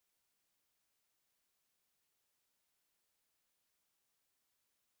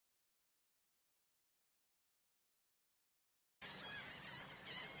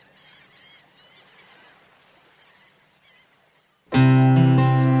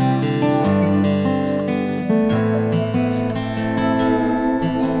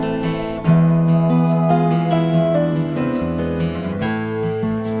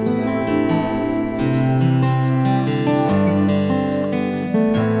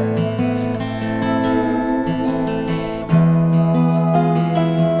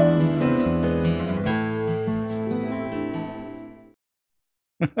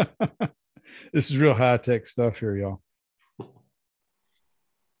This is real high-tech stuff here, y'all.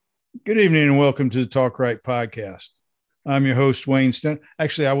 Good evening and welcome to the Talk Right podcast. I'm your host, Wayne Stent.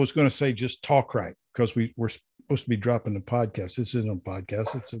 Actually, I was going to say just Talk Right because we're supposed to be dropping the podcast. This isn't a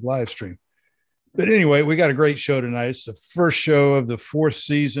podcast, it's a live stream. But anyway, we got a great show tonight. It's the first show of the fourth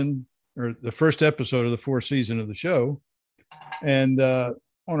season, or the first episode of the fourth season of the show. And on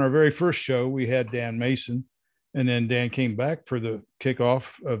our very first show, we had Dan Mason. And then Dan came back for the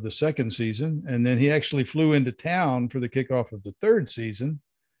kickoff of the second season. And then he actually flew into town for the kickoff of the third season.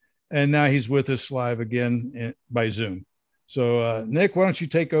 And now he's with us live again by Zoom. So, Nick, why don't you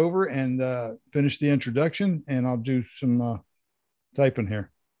take over and finish the introduction, and I'll do some typing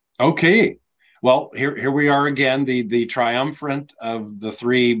here. Okay. Well, here we are again, the triumvirate of the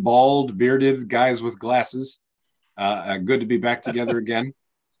three bald, bearded guys with glasses. Good to be back together again.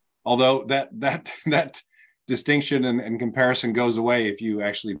 Although that distinction and comparison goes away if you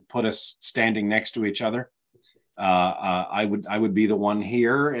actually put us standing next to each other. I would be the one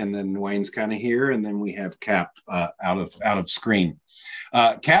here, and then Wayne's kind of here, and then we have Cap out of screen.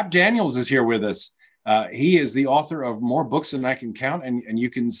 Cap Daniels is here with us. He is the author of More Books Than I Can Count, and you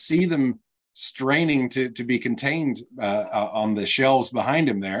can see them straining to be contained on the shelves behind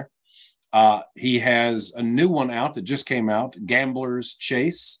him there. He has a new one out that just came out, Gambler's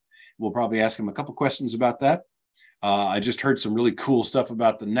Chase. We'll probably ask him a couple questions about that. I just heard some really cool stuff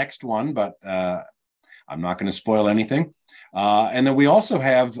about the next one, but I'm not going to spoil anything. And then we also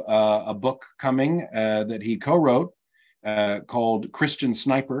have a book coming that he co-wrote called Christian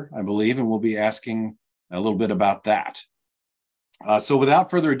Sniper, I believe, and we'll be asking a little bit about that. So without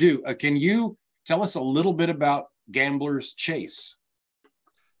further ado, can you tell us a little bit about Gambler's Chase?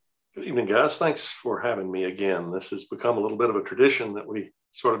 Good evening, guys. Thanks for having me again. This has become a little bit of a tradition that we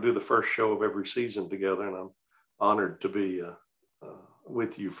sort of do the first show of every season together, and I'm honored to be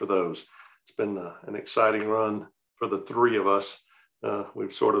with you for those. It's been an exciting run for the three of us.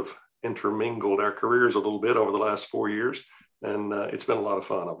 We've sort of intermingled our careers a little bit over the last 4 years, and it's been a lot of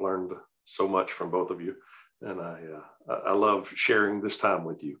fun. I've learned so much from both of you, and I love sharing this time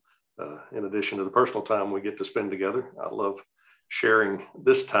with you. In addition to the personal time we get to spend together, I love sharing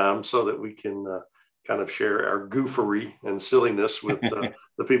this time so that we can kind of share our goofery and silliness with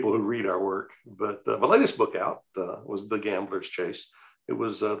the people who read our work. But my latest book out was The Gambler's Chase. It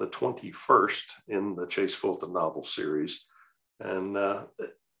was the 21st in the Chase Fulton Novels series. And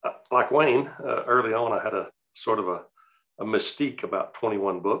like Wayne, early on, I had a sort of a mystique about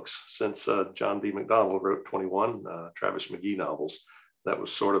 21 books since John D. McDonald wrote 21 Travis McGee novels. That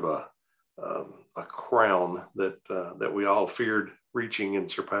was sort of a crown that we all feared reaching and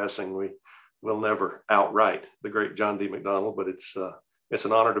surpassing. We'll never outright the great John D. McDonald, but it's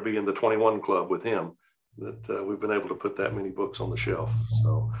an honor to be in the 21 club with him, that we've been able to put that many books on the shelf.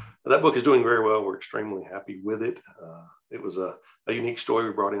 So that book is doing very well. We're extremely happy with it. It was a unique story.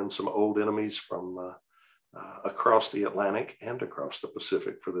 We brought in some old enemies from across the Atlantic and across the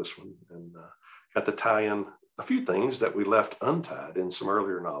Pacific for this one, and got to tie in a few things that we left untied in some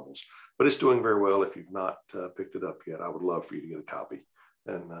earlier novels. But it's doing very well. If you've not picked it up yet, I would love for you to get a copy.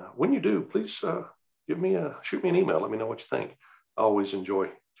 And when you do, please shoot me an email. Let me know what you think. I always enjoy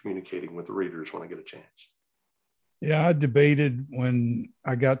communicating with the readers when I get a chance. Yeah, I debated when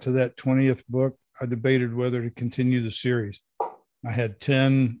I got to that 20th book, I debated whether to continue the series. I had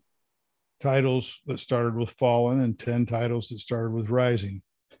 10 titles that started with Fallen and 10 titles that started with Rising.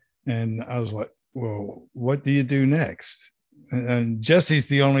 And I was like, well, what do you do next? And Jesse's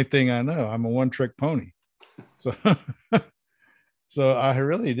the only thing I know. I'm a one-trick pony. So so I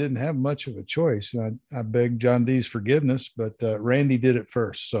really didn't have much of a choice. I begged John D's forgiveness, but Randy did it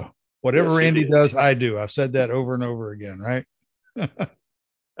first. So whatever Randy does, I do. I've said that over and over again, right?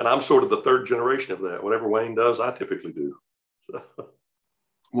 And I'm sort of the third generation of that. Whatever Wayne does, I typically do. So.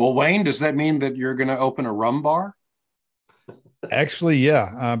 Well, Wayne, does that mean that you're going to open a rum bar? Actually,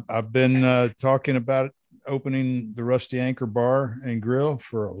 yeah. I've been talking about opening the Rusty Anchor Bar and Grill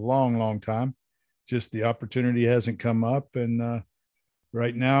for a long, long time. Just the opportunity hasn't come up. And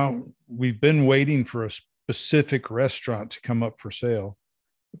right now, we've been waiting for a specific restaurant to come up for sale.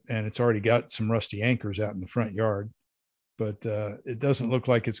 And it's already got some rusty anchors out in the front yard. But it doesn't look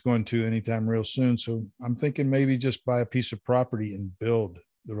like it's going to anytime real soon. So I'm thinking maybe just buy a piece of property and build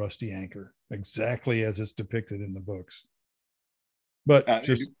the Rusty Anchor exactly as it's depicted in the books. But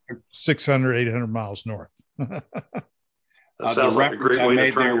just 600, 800 miles north. That sounds like a great way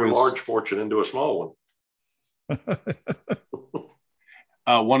to turn your large fortune into a small one.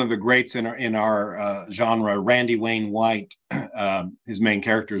 One of the greats in our genre, Randy Wayne White, his main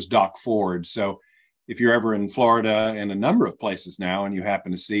character is Doc Ford. So if you're ever in Florida and a number of places now, and you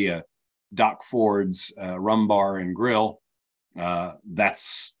happen to see a Doc Ford's rum bar and grill.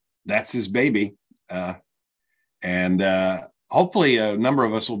 That's his baby. And hopefully a number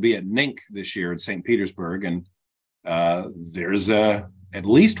of us will be at NINC this year in St. Petersburg. And there's at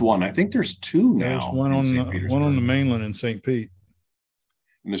least one. I think there's two now. There's one on the mainland in St. Pete.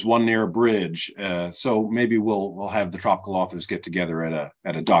 And there's one near a bridge. So maybe we'll have the tropical authors get together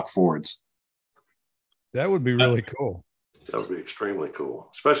at a Doc Ford's. That would be really cool. That would be extremely cool,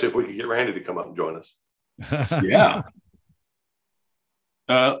 especially if we could get Randy to come up and join us. Yeah.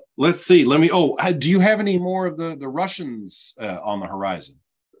 Let's see. Do you have any more of the Russians on the horizon?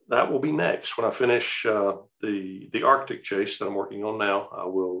 That will be next. When I finish the Arctic chase that I'm working on now, I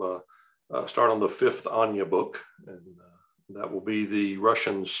will start on the 5th Anya book, and that will be the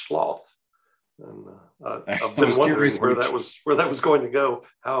Russian sloth. And I've been wondering where that was going to go,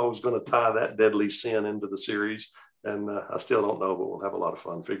 how I was going to tie that deadly sin into the series, and I still don't know, but we'll have a lot of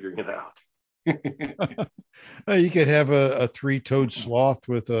fun figuring it out. You could have a 3-toed sloth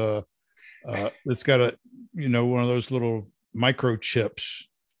with it's got one of those little microchips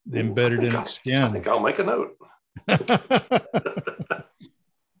embedded in its skin. I think I'll make a note.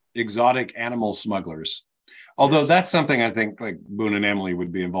 Exotic animal smugglers. Although that's something I think like Boone and Emily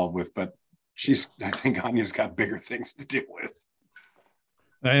would be involved with, but I think Anya's got bigger things to deal with.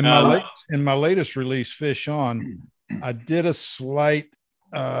 In my latest release, Fish On, I did a slight,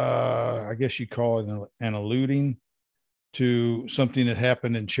 I guess you call it an alluding to something that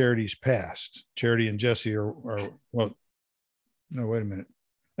happened in Charity's past. Charity and Jesse no, wait a minute.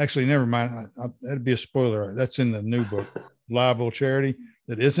 Actually, never mind. That'd be a spoiler. That's in the new book, Liable Charity,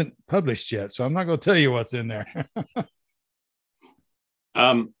 that isn't published yet. So I'm not going to tell you what's in there.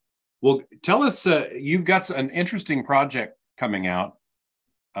 Well, tell us, you've got an interesting project coming out.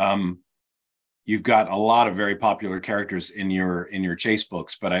 You've got a lot of very popular characters in your Chase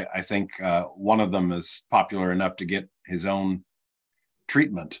books, but I think one of them is popular enough to get his own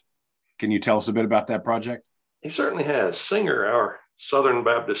treatment. Can you tell us a bit about that project? He certainly has. Singer, our Southern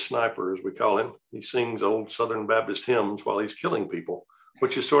Baptist sniper, as we call him, he sings old Southern Baptist hymns while he's killing people,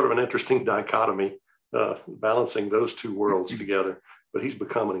 which is sort of an interesting dichotomy, balancing those two worlds together. But he's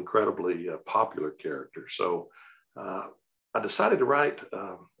become an incredibly popular character. So I decided to write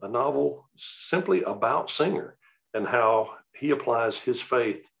a novel simply about Singer and how he applies his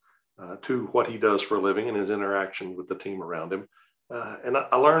faith to what he does for a living and his interaction with the team around him. And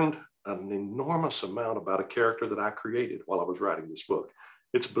I learned an enormous amount about a character that I created while I was writing this book.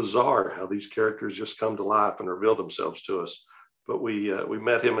 It's bizarre how these characters just come to life and reveal themselves to us. But we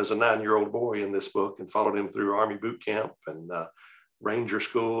met him as a 9-year-old boy in this book and followed him through Army boot camp and Ranger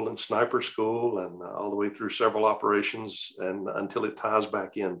school and sniper school and all the way through several operations and until it ties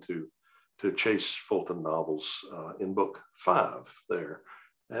back into Chase Fulton Novels in book 5 there.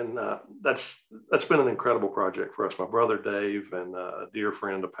 And that's been an incredible project for us. My brother Dave and a dear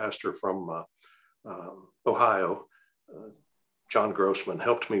friend, a pastor from Ohio, John Grossman,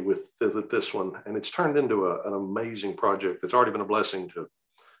 helped me with this one. And it's turned into an amazing project that's already been a blessing to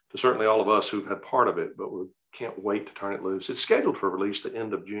certainly all of us who've had part of it, but we can't wait to turn it loose. It's scheduled for release the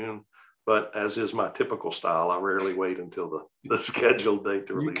end of June, but as is my typical style, I rarely wait until the scheduled date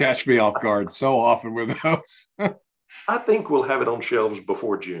to release. You catch me off guard so often with those. I think we'll have it on shelves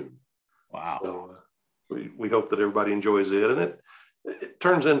before June. Wow. So we hope that everybody enjoys it. And it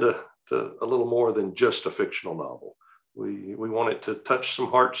turns into a little more than just a fictional novel. We want it to touch some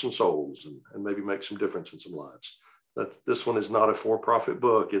hearts and souls and maybe make some difference in some lives. This one is not a for-profit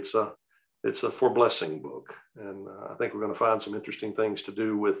book. It's a for-blessing book. And I think we're going to find some interesting things to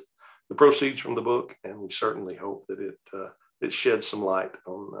do with the proceeds from the book. And we certainly hope that it sheds some light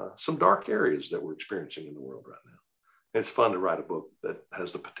on some dark areas that we're experiencing in the world right now. It's fun to write a book that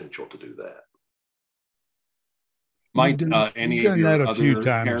has the potential to do that. Might any of your other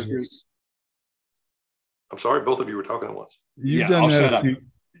characters? I'm sorry, both of you were talking at once. You've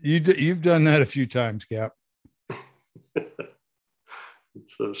done that a few times, Cap.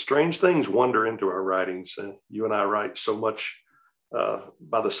 It's strange things wander into our writings. You and I write so much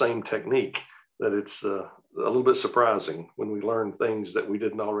by the same technique that it's a little bit surprising when we learn things that we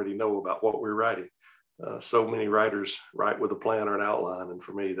didn't already know about what we're writing. So many writers write with a plan or an outline, and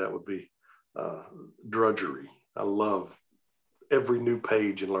for me, that would be drudgery. I love every new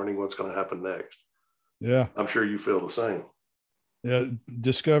page and learning what's going to happen next. Yeah. I'm sure you feel the same. Yeah,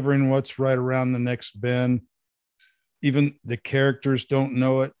 discovering what's right around the next bend. Even the characters don't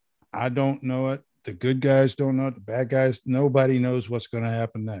know it. I don't know it. The good guys don't know it. The bad guys, nobody knows what's going to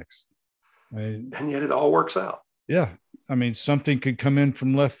happen next. And yet it all works out. Yeah. I mean, something could come in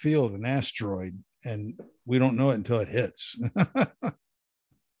from left field, an asteroid, and we don't know it until it hits.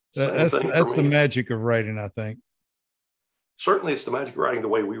 Same thing for That's the me. magic of writing, I think. Certainly, it's the magic of writing the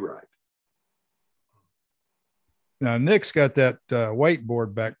way we write. Now Nick's got that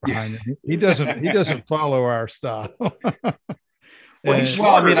whiteboard back behind him. He doesn't follow our style. Well, he's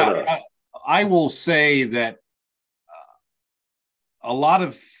smarter than us. I will say that a lot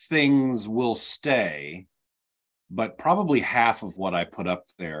of things will stay, but probably half of what I put up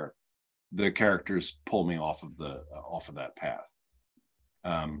there, the characters pull me off of that path.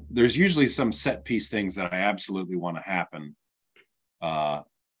 There's usually some set piece things that I absolutely want to happen,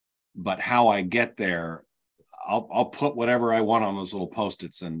 but how I get there, I'll put whatever I want on those little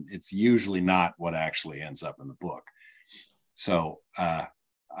Post-its, and it's usually not what actually ends up in the book. So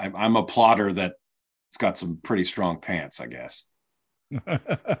I'm a plotter that's got some pretty strong pants, I guess.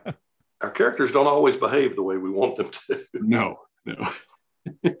 Our characters don't always behave the way we want them to. No.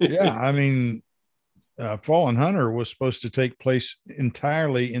 Yeah, I mean, Fallen Hunter was supposed to take place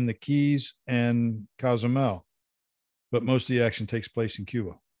entirely in the Keys and Cozumel, but most of the action takes place in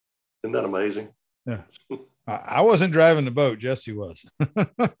Cuba. Isn't that amazing? Yeah. I wasn't driving the boat. Jesse was.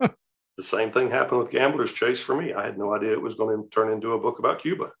 The same thing happened with Gambler's Chase for me. I had no idea it was going to turn into a book about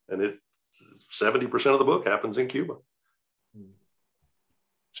Cuba, and 70% of the book happens in Cuba.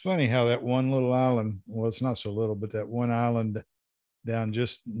 It's funny how that one little island, well, it's not so little, but that one island down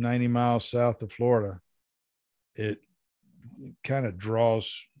just 90 miles south of Florida, it kind of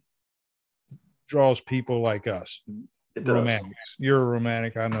draws people like us. It does. Romantics. You're a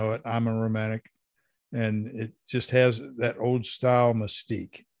romantic. I know it. I'm a romantic. And it just has that old style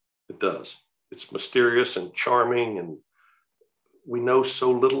mystique. It does. It's mysterious and charming, and we know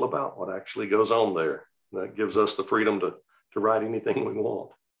so little about what actually goes on there. That gives us the freedom to write anything we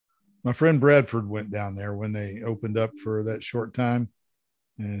want. My friend Bradford went down there when they opened up for that short time,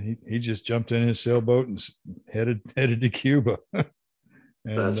 and he just jumped in his sailboat and headed to Cuba. And,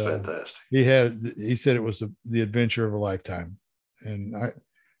 that's fantastic. He said it was the adventure of a lifetime, and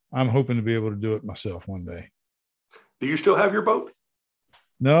I'm hoping to be able to do it myself one day. Do you still have your boat?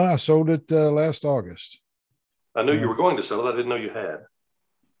 No, I sold it last August. I knew you were going to sell it. I didn't know you had.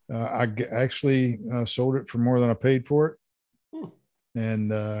 I actually sold it for more than I paid for it, and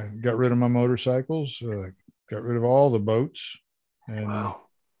got rid of my motorcycles, got rid of all the boats. And wow.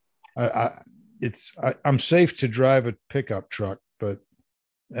 I'm safe to drive a pickup truck, but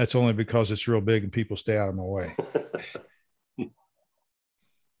that's only because it's real big and people stay out of my way.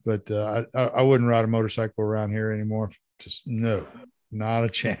 But I wouldn't ride a motorcycle around here anymore. Just no, not a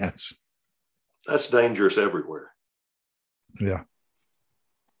chance. That's dangerous everywhere. Yeah.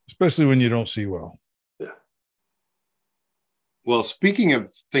 Especially when you don't see well. Yeah. Well, speaking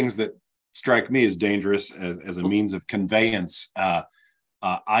of things that strike me as dangerous as a means of conveyance,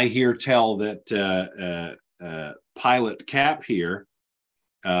 I hear tell that Pilot Cap here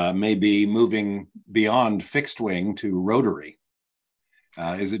may be moving beyond fixed wing to rotary.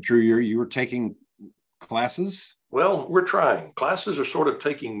 Is it true you were taking classes? Well, we're trying. Classes are sort of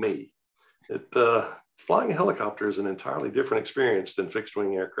taking me. Flying a helicopter is an entirely different experience than fixed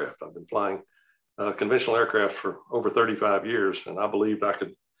wing aircraft. I've been flying conventional aircraft for over 35 years, and I believed I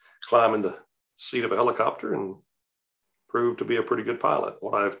could climb in the seat of a helicopter and prove to be a pretty good pilot.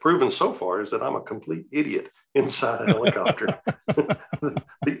 What I've proven so far is that I'm a complete idiot inside a helicopter.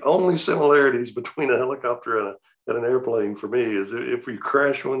 The only similarities between a helicopter and an airplane for me is if you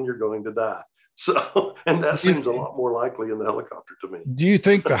crash one, you're going to die. So, and that seems a lot more likely in the helicopter to me. Do you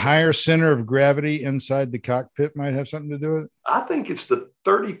think the higher center of gravity inside the cockpit might have something to do with it? I think it's the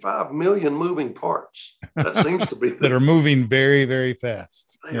 35 million moving parts that seems to be that are moving very, very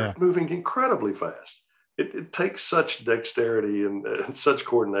fast. They are moving incredibly fast. It takes such dexterity and such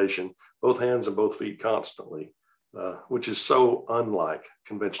coordination, both hands and both feet constantly, which is so unlike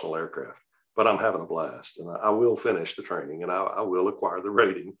conventional aircraft. But I'm having a blast, and I will finish the training, and I will acquire the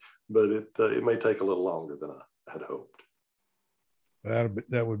rating, but it may take a little longer than I had hoped.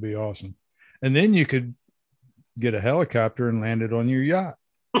 That would be awesome. And then you could get a helicopter and land it on your yacht.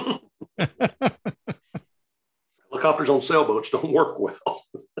 Helicopters on sailboats don't work well.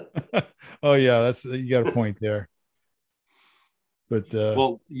 Oh yeah, you got a point there. But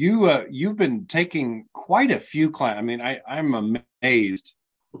well, you've been taking quite a few classes. I mean, I'm amazed.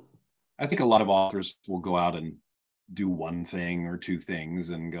 I think a lot of authors will go out and do one thing or two things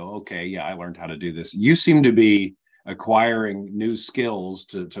and go, okay, yeah, I learned how to do this. You seem to be acquiring new skills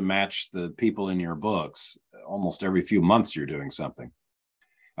to match the people in your books. Almost every few months you're doing something.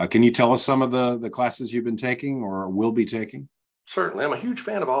 Can you tell us some of the classes you've been taking or will be taking? Certainly. I'm a huge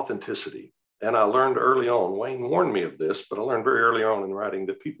fan of authenticity. And I learned early on, Wayne warned me of this, but I learned very early on in writing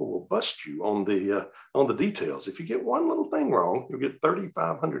that people will bust you on the details. If you get one little thing wrong, you'll get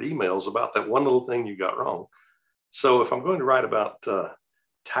 3,500 emails about that one little thing you got wrong. So if I'm going to write about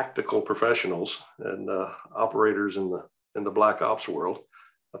tactical professionals and operators in the black ops world,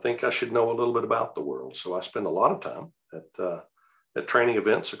 I think I should know a little bit about the world. So I spend a lot of time at training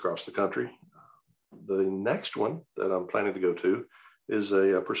events across the country. The next one that I'm planning to go to is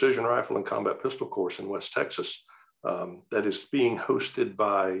a precision rifle and combat pistol course in West Texas that is being hosted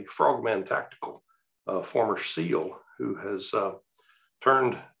by Frogman Tactical, a former SEAL who has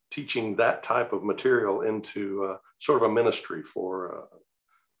turned teaching that type of material into sort of a ministry for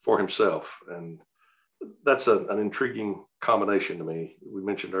himself. And that's an intriguing combination to me. We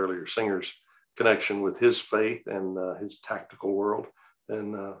mentioned earlier Singer's connection with his faith and his tactical world.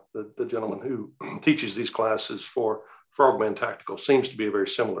 And the gentleman who teaches these classes for Frogman Tactical seems to be a very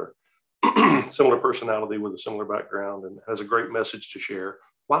similar personality with a similar background and has a great message to share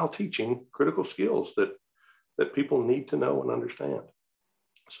while teaching critical skills that people need to know and understand.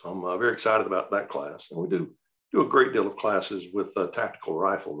 So I'm very excited about that class. And we do a great deal of classes with tactical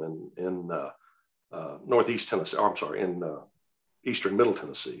riflemen in Northeast Tennessee, in Eastern Middle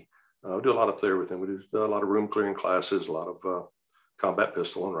Tennessee. We do a lot up there with them. We do a lot of room clearing classes, a lot of combat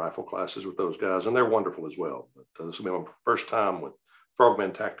pistol and rifle classes with those guys, and they're wonderful as well. But this will be my first time with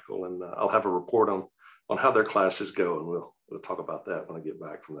Frogman Tactical, and I'll have a report on how their classes go, and we'll talk about that when I get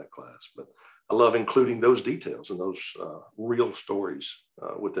back from that class. But I love including those details and those real stories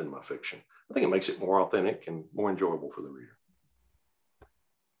within my fiction. I think it makes it more authentic and more enjoyable for the reader.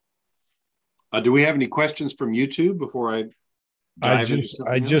 Do we have any questions from YouTube before I dive into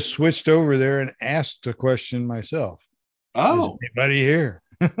something else? just switched over there and asked a question myself. Oh, is anybody here?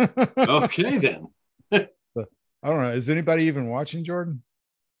 Okay, then. I don't know. Is anybody even watching, Jordan?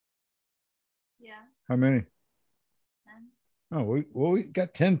 Yeah. How many? 10. Oh, we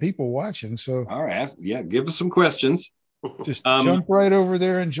got 10 people watching. So all right, give us some questions. Just jump right over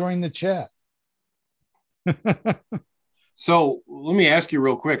there and join the chat. So let me ask you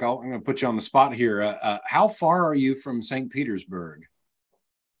real quick. I'm going to put you on the spot here. How far are you from St. Petersburg?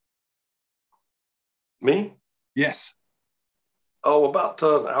 Me? Yes. Oh, about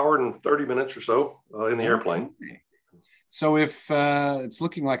an hour and 30 minutes or so in the airplane. So if it's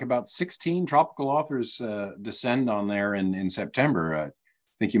looking like about 16 tropical authors descend on there in September, I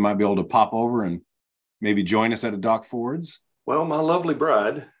think you might be able to pop over and maybe join us at a Doc Ford's. Well, my lovely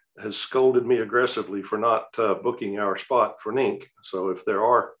bride has scolded me aggressively for not booking our spot for NINC. So if there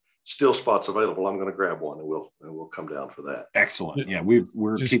are still spots available, I'm going to grab one and we'll come down for that. Excellent. Yeah,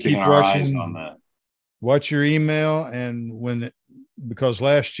 we're Just keeping our eyes on that. Watch your email, and because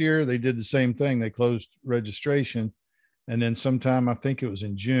last year they did the same thing, they closed registration, and then sometime, I think it was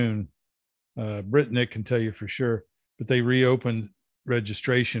in June, Nick can tell you for sure, but they reopened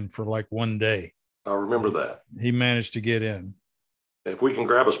registration for like one day. I remember that. He managed to get in. If we can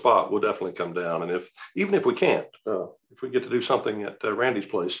grab a spot, we'll definitely come down. And even if we can't, if we get to do something at Randy's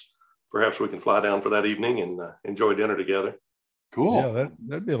place, perhaps we can fly down for that evening and enjoy dinner together. Cool. Yeah,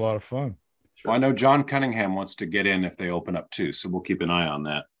 that'd be a lot of fun. Sure. Well, I know John Cunningham wants to get in if they open up too, so we'll keep an eye on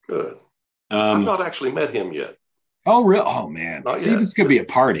that. Good. I've not actually met him yet. Oh, really? Oh, man. Not See, yet. this could be a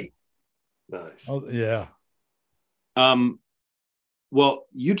party. Nice. Oh, yeah. Well,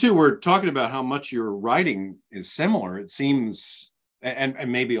 you two were talking about how much your writing is similar. It seems,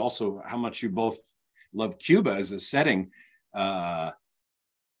 and maybe also how much you both love Cuba as a setting.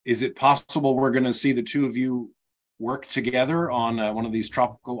 Is it possible we're going to see the two of you work together on one of these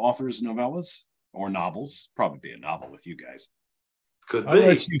tropical authors' novellas or novels? Probably be a novel with you guys. Could I'll be.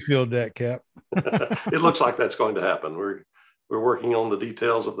 let you field that, Cap. It looks like that's going to happen. We're working on the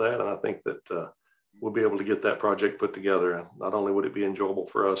details of that, and I think that we'll be able to get that project put together. Not only would it be enjoyable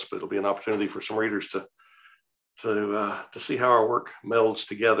for us, but it'll be an opportunity for some readers to see how our work melds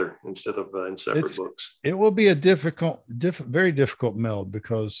together instead of in separate books. It will be a very difficult meld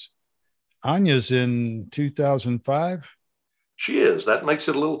because Anya's in 2005. She is. That makes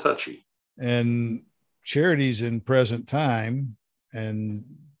it a little touchy. And Charity's in present time. And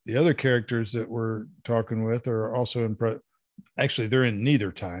the other characters that we're talking with are also in actually, they're in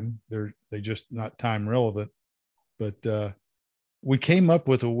neither time. They just not time relevant. But we came up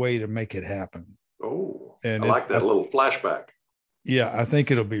with a way to make it happen. Oh, and I like that, a little flashback. Yeah, I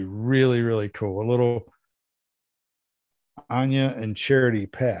think it'll be really, really cool. A little Anya and Charity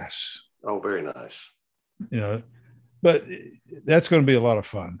pass. Oh, very nice. But that's going to be a lot of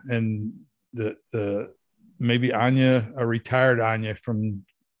fun. And the maybe Anya, a retired Anya from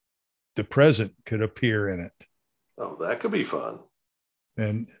the present, could appear in it. Oh, that could be fun.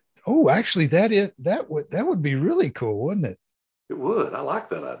 And Oh, actually, that would be really cool, wouldn't it? It would. I like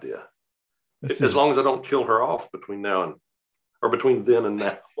that idea. Let's As see. long as I don't kill her off between then and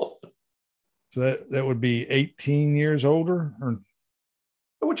now. So that would be 18 years older, or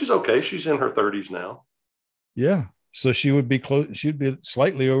Which is okay. She's in her 30s now. yeah. So she would be close. She'd be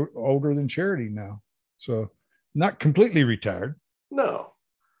slightly older than Charity now. So not completely retired. No.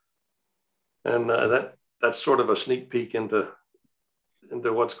 And that's sort of a sneak peek into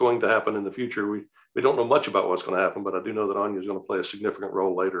what's going to happen in the future. We don't know much about what's going to happen, but I do know that Anya is going to play a significant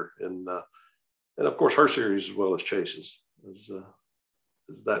role later in, and of course her series as well as Chase's, as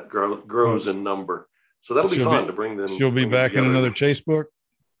that grows in number. So that'll be fun to bring them. She'll be back in another Chase book.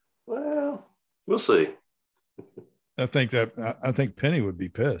 Well, we'll see. I think Penny would be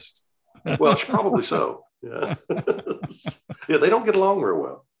pissed. Well, probably so. Yeah. Yeah, they don't get along real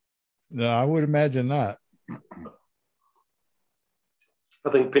well. No, I would imagine not. I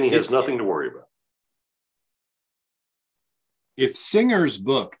think Penny has nothing to worry about. If Singer's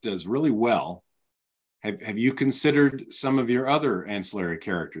book does really well, have you considered some of your other ancillary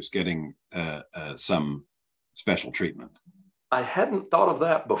characters getting some special treatment? I hadn't thought of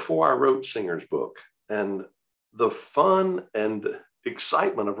that before I wrote Singer's book. And the fun and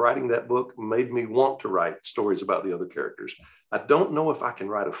excitement of writing that book made me want to write stories about the other characters. I don't know if I can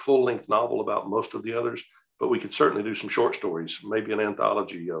write a full-length novel about most of the others, but we could certainly do some short stories, maybe an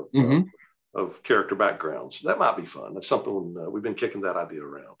anthology of character backgrounds. That might be fun. That's something we've been kicking that idea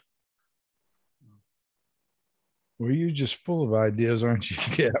around. Well, you're just full of ideas, aren't you?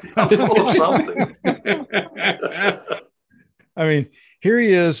 Yeah. I'm full of something. I mean, here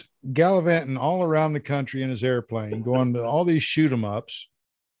he is gallivanting all around the country in his airplane, going to all these shoot 'em ups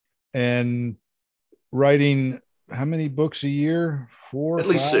and writing how many books a year? At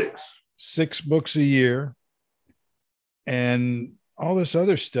least six books a year, and all this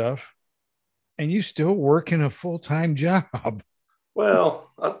other stuff. And you still working a full-time job.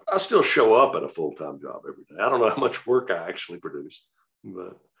 Well, I still show up at a full-time job every day. I don't know how much work I actually produce,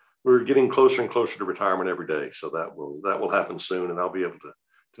 but we're getting closer and closer to retirement every day. So that will happen soon. And I'll be able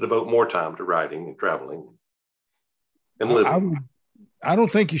to devote more time to writing and traveling and living. I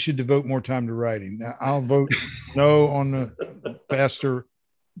don't think you should devote more time to writing. I'll vote no on the faster.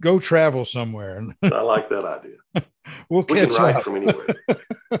 Go travel somewhere. I like that idea. We can write from anywhere.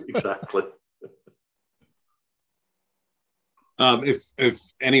 Exactly. If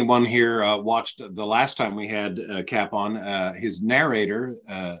anyone here watched the last time we had Cap on, his narrator,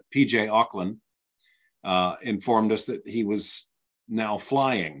 PJ Auckland, informed us that he was now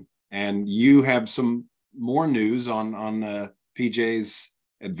flying. And you have some more news on PJ's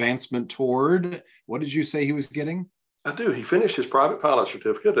advancement toward, what did you say he was getting? I do. He finished his private pilot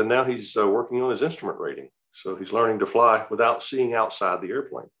certificate, and now he's working on his instrument rating. So he's learning to fly without seeing outside the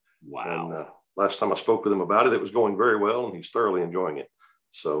airplane. Wow. And, last time I spoke with him about it, it was going very well, and he's thoroughly enjoying it.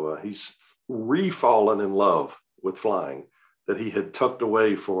 So he's re-fallen in love with flying that he had tucked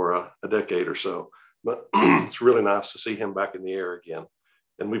away for a decade or so. But it's really nice to see him back in the air again.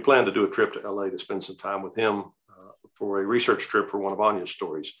 And we plan to do a trip to LA to spend some time with him for a research trip for one of Anya's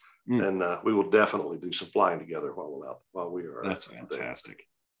stories. And we will definitely do some flying together while we are. That's fantastic.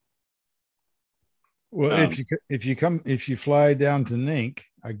 Well, if you fly down to Nink,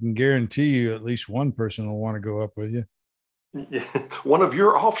 I can guarantee you at least one person will want to go up with you. Yeah, one of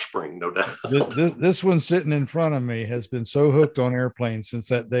your offspring, no doubt. This one sitting in front of me has been so hooked on airplanes since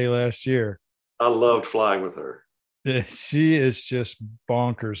that day last year. I loved flying with her. She is just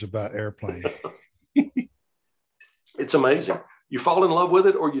bonkers about airplanes. It's amazing. You fall in love with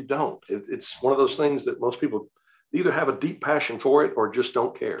it or you don't. It's one of those things that most people either have a deep passion for it or just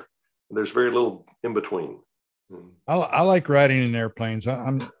don't care. There's very little in between. I like riding in airplanes.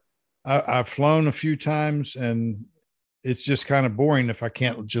 I've flown a few times, and it's just kind of boring if I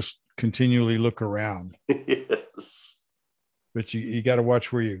can't just continually look around. Yes. But you got to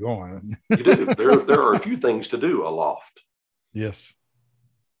watch where you're going. You do. There are a few things to do aloft. Yes.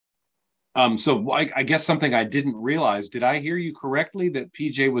 So I guess something I didn't realize, did I hear you correctly that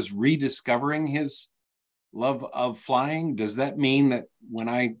PJ was rediscovering his love of flying? Does that mean that when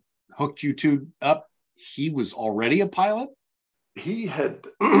I hooked you two up, he was already a pilot? He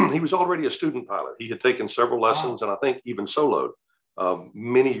was already a student pilot. He had taken several lessons, and I think even soloed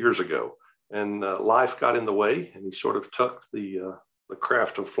many years ago. And life got in the way, and he sort of tucked the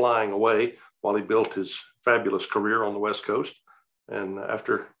craft of flying away while he built his fabulous career on the West Coast. And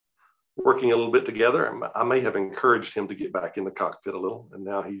after working a little bit together, I may have encouraged him to get back in the cockpit a little. And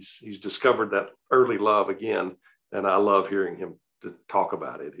now he's discovered that early love again, and I love hearing him to talk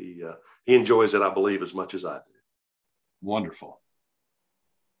about it. He enjoys it, I believe, as much as I do. Wonderful.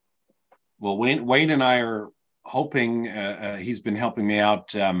 Well, Wayne and I are hoping, he's been helping me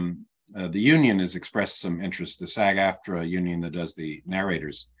out. The union has expressed some interest, the SAG-AFTRA union that does the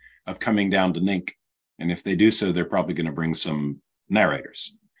narrators, of coming down to NINC. And if they do so, they're probably going to bring some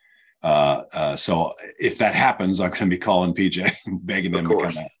narrators. So if that happens, I'm going to be calling PJ and begging him to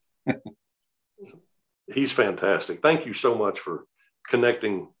come out. He's fantastic. Thank you so much for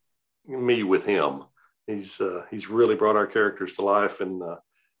connecting me with him. He's really brought our characters to life and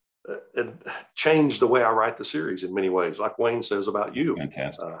changed the way I write the series in many ways. Like Wayne says about you,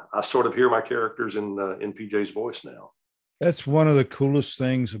 fantastic. I sort of hear my characters in PJ's voice now. That's one of the coolest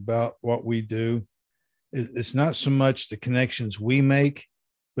things about what we do. It's not so much the connections we make,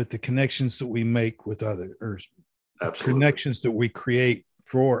 but the connections that we make with others, or connections that we create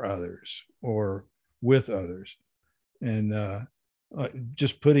for others or with others. And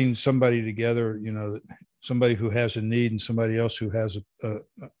just putting somebody together, you know, somebody who has a need and somebody else who has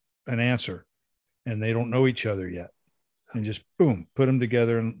an answer, and they don't know each other yet, and just boom, put them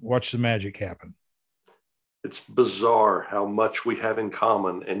together and watch the magic happen. It's bizarre how much we have in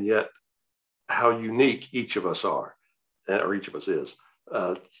common, and yet how unique each of us are, or each of us is,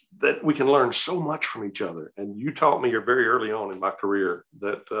 that we can learn so much from each other. And you taught me very early on in my career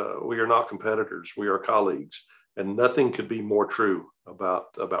that we are not competitors, we are colleagues. And nothing could be more true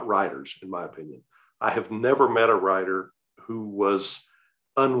about writers, in my opinion. I have never met a writer who was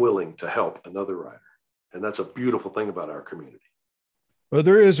unwilling to help another writer. And that's a beautiful thing about our community. Well,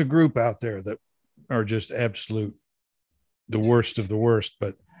 there is a group out there that are just absolute the worst of the worst,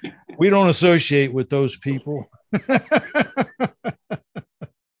 but we don't associate with those people.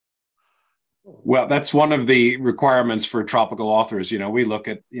 Well, that's one of the requirements for tropical authors. You know, we look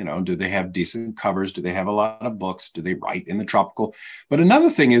at, you know, do they have decent covers? Do they have a lot of books? Do they write in the tropical? But another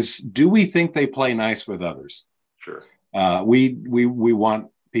thing is, do we think they play nice with others? Sure. We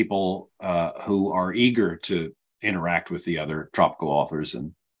want people who are eager to interact with the other tropical authors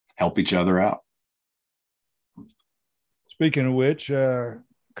and help each other out. Speaking of which,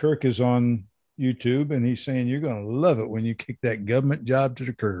 Kirk is on YouTube and he's saying you're going to love it when you kick that government job to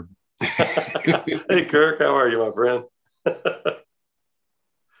the curb. Hey, Kirk, how are you, my friend?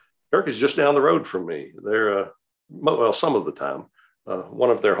 Kirk is just down the road from me. They're, well, some of the time. One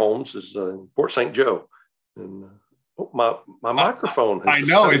of their homes is in Port St. Joe. And my microphone. I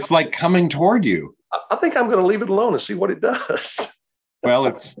know, it's like coming toward you. I think I'm going to leave it alone and see what it does. Well,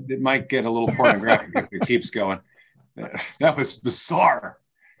 it might get a little pornographic if it keeps going. That was bizarre.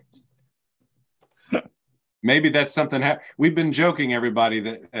 Maybe that's something. We've been joking, everybody,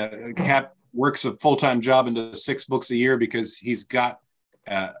 that Cap works a full-time job and does 6 books a year because he's got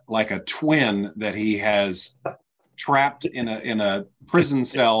like a twin that he has trapped in a prison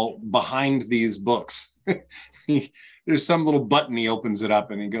cell behind these books. There's some little button, he opens it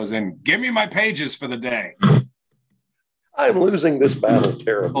up and he goes in, give me my pages for the day. I'm losing this battle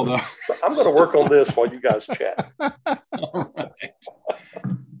terribly. Although, I'm going to work on this while you guys chat. All right.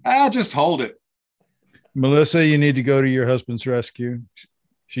 I'll just hold it. Melissa, you need to go to your husband's rescue.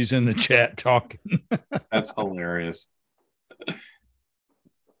 She's in the chat talking. That's hilarious.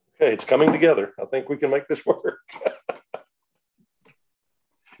 Okay, it's coming together. I think we can make this work.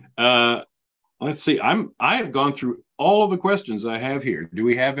 Let's see. I have gone through all of the questions I have here. Do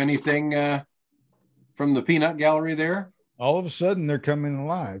we have anything from the peanut gallery there? All of a sudden, they're coming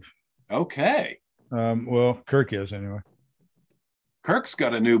alive. Okay. Well, Kirk is anyway. Kirk's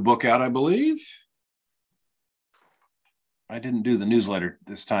got a new book out, I believe. I didn't do the newsletter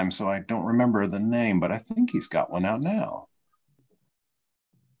this time, so I don't remember the name, but I think he's got one out now.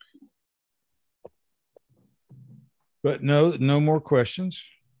 But no more questions.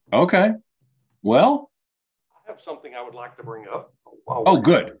 Okay. Well, I have something I would like to bring up. Oh,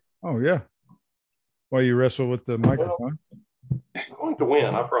 good. Oh, yeah. While you wrestle with the microphone. I'm going to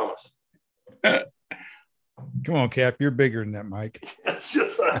win, I promise. Come on, Cap. You're bigger than that mic. It's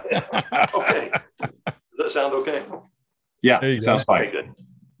just okay. Does that sound okay? Yeah, sounds fine. Okay, good.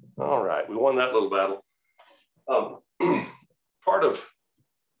 All right, we won that little battle. Part of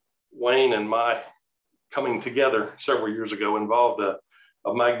Wayne and my coming together several years ago involved a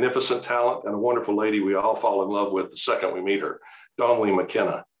magnificent talent and a wonderful lady we all fall in love with the second we meet her, Donnelly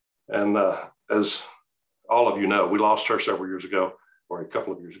McKenna. And as all of you know, we lost her several years ago, or a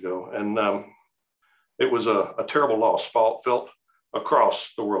couple of years ago. And it was a terrible loss felt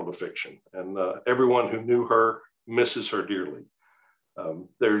across the world of fiction. And everyone who knew her misses her dearly.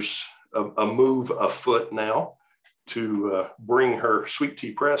 There's a move afoot now to bring her Sweet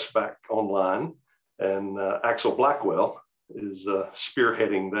Tea Press back online. And Axel Blackwell is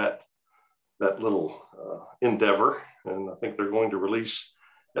spearheading that little endeavor. And I think they're going to release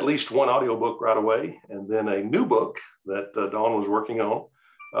at least one audiobook right away, and then a new book that Dawn was working on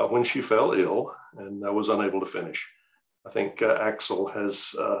when she fell ill and was unable to finish. I think Axel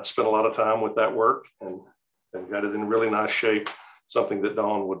has spent a lot of time with that work and got it in really nice shape, something that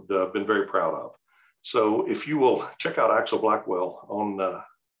Dawn would have been very proud of. So if you will check out Axel Blackwell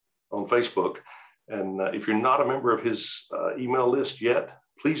on Facebook, and if you're not a member of his email list yet,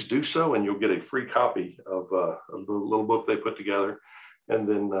 please do so, and you'll get a free copy of the little book they put together. And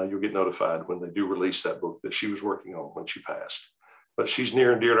then you'll get notified when they do release that book that she was working on when she passed. But she's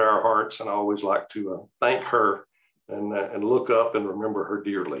near and dear to our hearts, and I always like to thank her and look up and remember her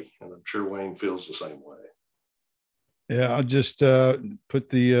dearly. And I'm sure Wayne feels the same way. Yeah, I'll just put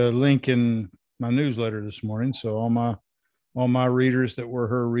the link in my newsletter this morning, so all my readers that were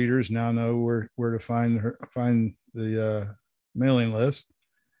her readers now know where to find the mailing list.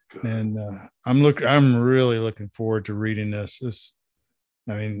 Good. And I'm really looking forward to reading this.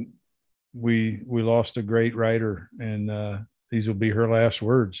 I mean, we lost a great writer, and these will be her last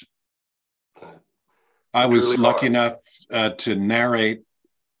words. I was lucky enough to narrate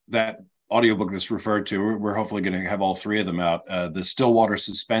that audiobook that's referred to. We're hopefully going to have all three of them out. The Stillwater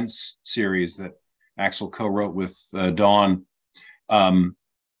Suspense series that Axel co-wrote with Dawn.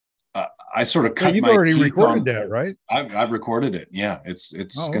 I sort of cut you've my already teeth recorded on that, right? I've recorded it. Yeah, it's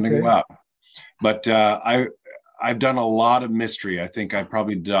going to go out. But I've done a lot of mystery. I think I've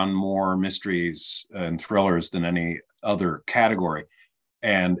probably done more mysteries and thrillers than any other category.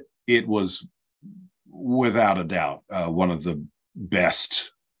 And it was without a doubt one of the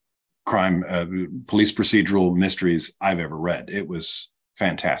best crime police procedural mysteries I've ever read. It was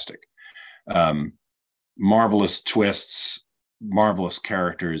fantastic. Marvelous twists, marvelous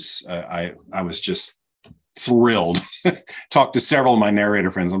characters. I was just thrilled. Talked to several of my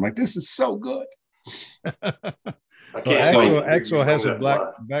narrator friends. I'm like, this is so good. Axel has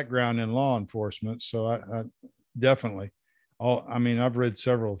a background in law enforcement, so I definitely. I've read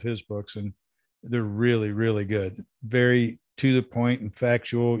several of his books, and they're really, really good. Very to the point and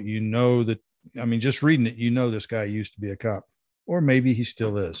factual. Just reading it, this guy used to be a cop, or maybe he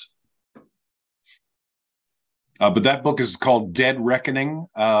still is. But that book is called Dead Reckoning,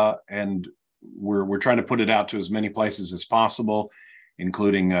 and we're trying to put it out to as many places as possible,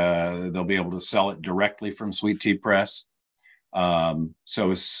 including they'll be able to sell it directly from Sweet Tea Press.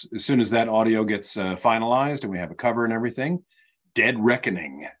 So as soon as that audio gets finalized and we have a cover and everything, Dead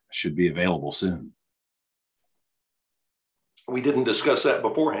Reckoning should be available soon. We didn't discuss that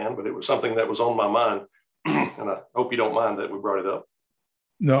beforehand, but it was something that was on my mind, and I hope you don't mind that we brought it up.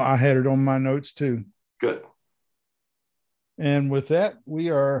 No, I had it on my notes too. Good. And with that,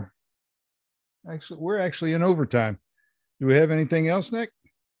 we're actually in overtime. Do we have anything else, Nick?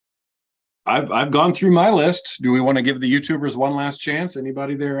 I've gone through my list. Do we want to give the YouTubers one last chance?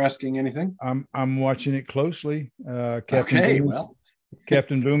 Anybody there asking anything? I'm watching it closely.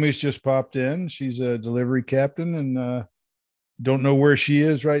 Captain Boomy's just popped in. She's a delivery captain, and don't know where she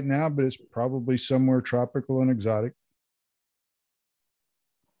is right now, but it's probably somewhere tropical and exotic.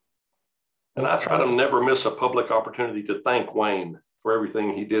 And I try to never miss a public opportunity to thank Wayne for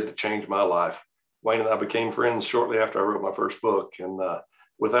everything he did to change my life. Wayne and I became friends shortly after I wrote my first book, and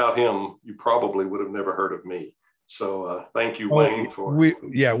without him, you probably would have never heard of me. So thank you, Wayne.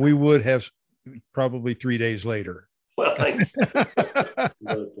 We would have probably 3 days later. Well, thank you. But,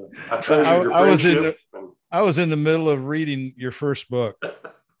 I treasure your friendship. I was in the middle of reading your first book,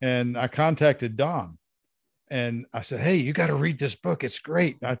 and I contacted Dawn, and I said, "Hey, you got to read this book. It's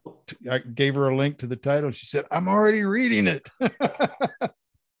great." I gave her a link to the title. She said, "I'm already reading it."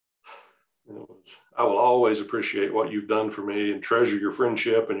 I will always appreciate what you've done for me and treasure your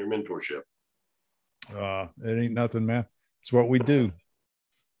friendship and your mentorship. It ain't nothing, man. It's what we do.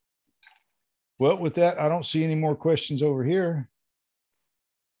 Well, with that, I don't see any more questions over here.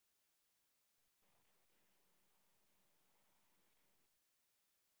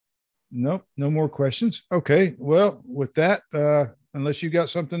 Nope, no more questions. Okay, well, with that, unless you got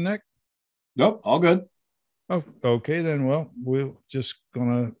something, Nick? Nope, all good. Oh, okay, then. Well, we're just going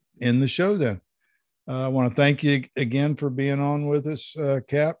to end the show then. I want to thank you again for being on with us,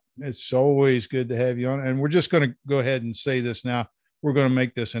 Cap. It's always good to have you on. And we're just going to go ahead and say this now. We're going to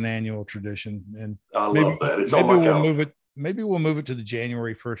make this an annual tradition. And I love that. It's on my calendar. Maybe we'll move it to the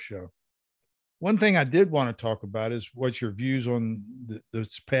January 1st show. One thing I did want to talk about is what your views on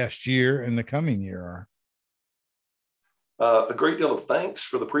this past year and the coming year are. A great deal of thanks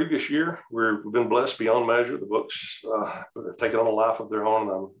for the previous year. We've been blessed beyond measure. The books have taken on a life of their own,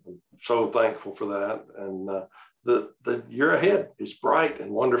 and I'm so thankful for that. And the year ahead is bright and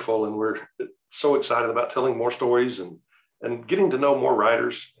wonderful, and we're so excited about telling more stories and and getting to know more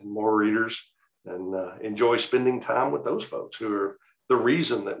writers and more readers, and enjoy spending time with those folks who are the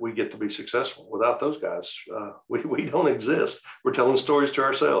reason that we get to be successful. Without those guys, we don't exist. We're telling stories to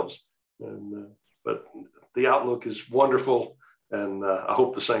ourselves. But the outlook is wonderful, and I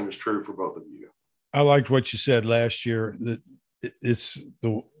hope the same is true for both of you. I liked what you said last year, that it's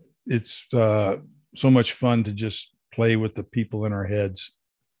so much fun to just play with the people in our heads.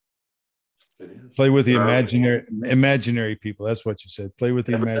 Play with the imaginary people. That's what you said. Play with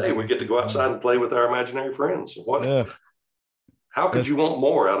the imaginary. We get to go outside and play with our imaginary friends. How could you want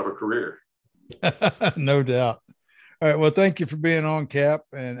more out of a career? No doubt. All right. Well, thank you for being on, Cap.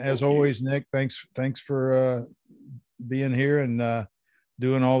 And as always, Nick, thanks for being here and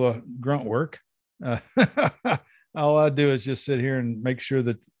doing all the grunt work. All I do is just sit here and make sure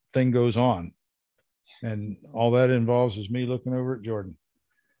that thing goes on. And all that involves is me looking over at Jordan.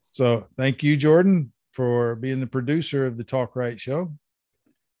 So thank you, Jordan, for being the producer of the Talk Right show.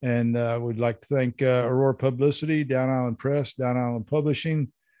 And we'd like to thank Aurora Publicity, Down Island Press, Down Island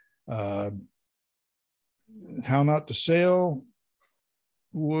Publishing, How Not to Sail.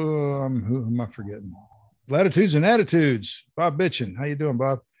 Who am I forgetting? Latitudes and Attitudes. Bob Bitchin. How you doing,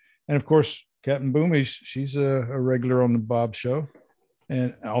 Bob? And of course, Captain Boomies. She's a regular on the Bob show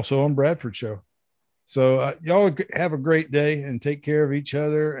and also on Bradford show. So y'all have a great day and take care of each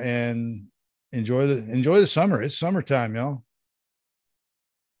other and enjoy the summer. It's summertime, y'all.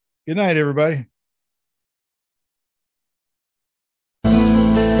 Good night, everybody.